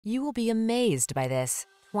You will be amazed by this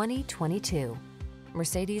 2022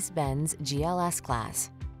 Mercedes-Benz GLS class.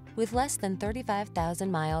 With less than 35,000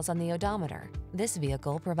 miles on the odometer, this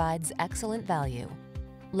vehicle provides excellent value.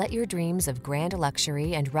 Let your dreams of grand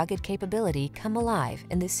luxury and rugged capability come alive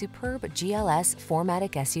in this superb GLS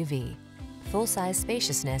 4MATIC SUV. Full-size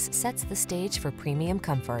spaciousness sets the stage for premium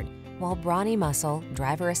comfort, while brawny muscle,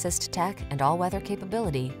 driver assist tech, and all-weather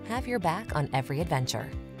capability have your back on every adventure.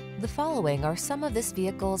 The following are some of this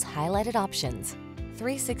vehicle's highlighted options: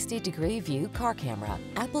 360-degree view car camera,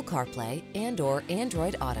 Apple CarPlay and/or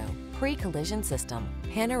Android Auto, pre-collision system,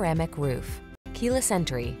 panoramic roof, keyless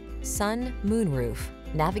entry, sun, moon roof,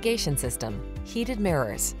 navigation system, heated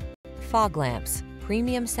mirrors, fog lamps,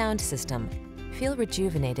 premium sound system. Feel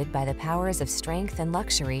rejuvenated by the powers of strength and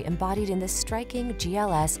luxury embodied in this striking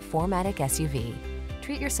GLS 4MATIC SUV.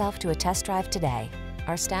 Treat yourself to a test drive today.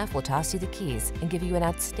 Our staff will toss you the keys and give you an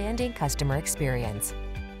outstanding customer experience.